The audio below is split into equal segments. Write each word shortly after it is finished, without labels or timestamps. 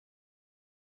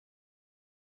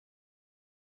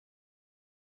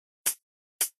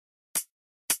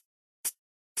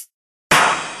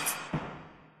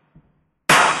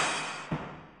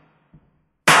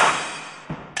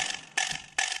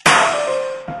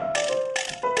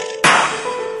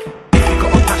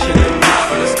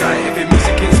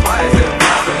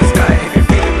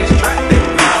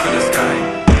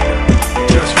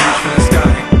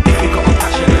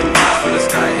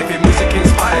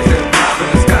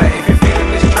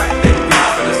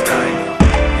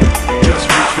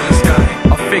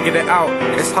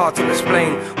it's hard to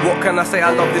explain. What can I say,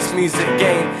 I love this music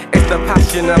game. It's the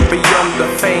passion and beyond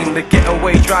the fame, the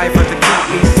getaway driver to keep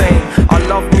me sane. I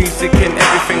love music in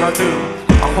everything I do,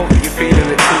 I hope that you're feeling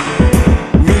it too.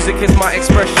 Music is my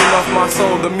expression of my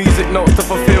soul, the music notes to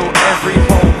fulfill every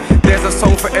hole. There's a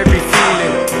song for every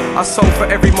feeling, a song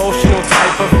for every emotional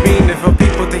type of meaning. For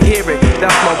people to hear it,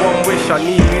 that's my one wish. I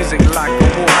need music like a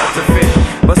water to fish.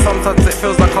 But sometimes it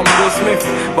feels like I'm Will Smith,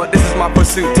 but this is my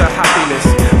pursuit to happiness.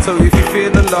 So if you feel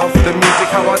the love, the music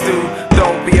how I do,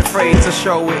 don't be afraid to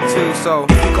show it too. So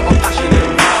if you got a passion,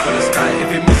 then reach for the sky. If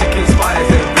your music inspires,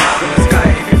 then reach for the sky.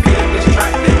 If you're feeling this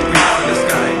track, then reach for the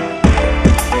sky.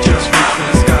 Just reach for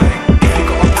the sky. If you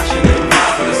got a passion, then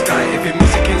reach for the sky. If your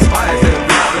music inspires, then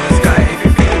reach for the sky. If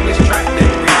you're feeling this track, then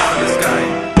reach for the sky.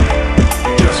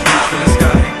 Just reach for the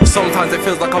sky. Sometimes it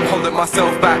feels like I'm holding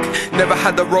myself back. Never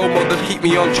had the role model to keep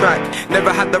me on track.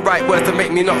 Never had the right words to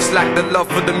make me not slack. The love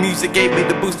for the music gave me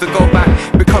the boost to go back.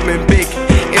 Becoming big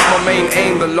is my main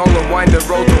aim. The long and winding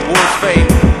road towards fame.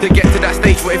 To get to that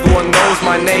stage where everyone knows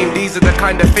my name. These are the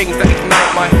kind of things that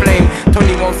ignite my flame.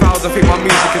 21,000 think my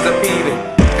music is appealing.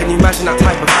 Can you imagine that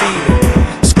type of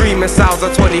feeling? Screaming sounds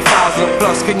of 20,000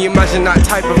 plus. Can you imagine that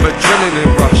type of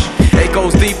adrenaline rush? It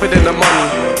goes deeper than the money.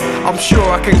 I'm sure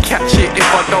I can catch it if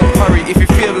I don't hurry. If you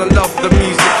feel and love the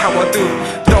music how I do,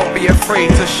 don't be afraid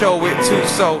to show it too.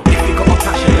 So if you got a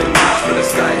passion, then reach for the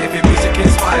sky. If your music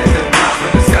inspires, then reach for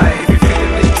the sky. If you're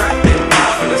feeling this track, then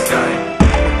reach for the sky.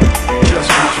 Just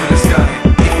reach for the sky.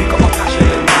 If you got a passion,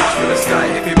 then reach for the sky.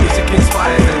 If your music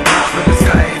inspires, then reach for the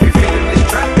sky. If you're feeling this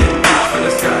track, then reach for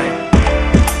the sky.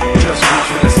 Just reach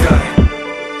for the sky.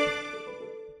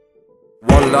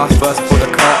 One last verse before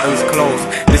the curtains close.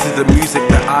 This is the music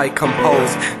that I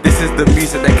compose. This is the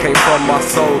music that came from my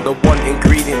soul, the one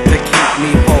ingredient to keep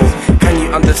me whole. Can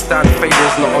you understand?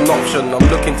 Failure's not an option. I'm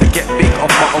looking to get big off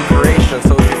my own creation.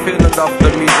 So if you feel and love the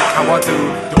music how I do,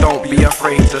 don't be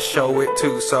afraid to show it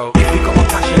too. So if you got a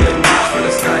passion, then reach for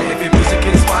the sky. If your music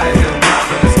inspires, then reach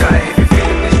for the sky. If you're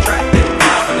feeling this track, then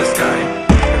reach for the sky.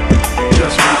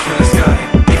 Just reach for the sky.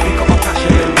 If you got a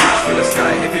passion, then reach for the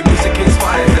sky. If your music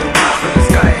inspires, then reach for the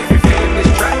sky. If you're feeling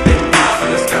this track, then reach for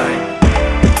the sky.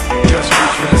 Just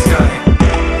reach for the sky.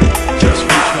 Just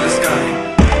reach for the sky.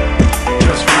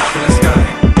 Just reach for the sky.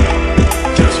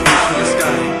 Just reach for the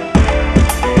sky.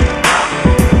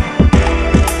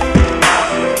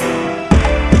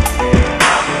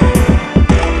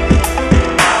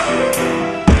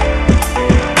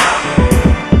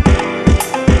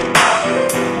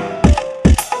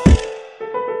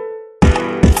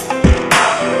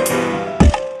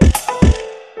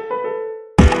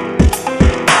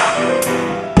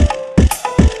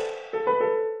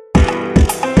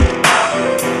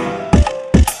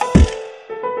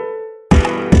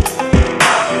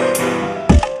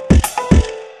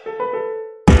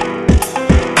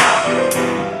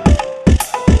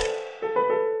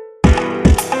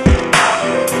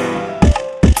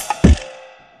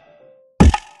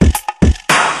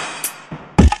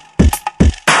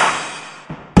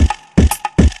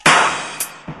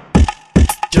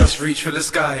 Just reach for the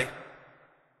sky.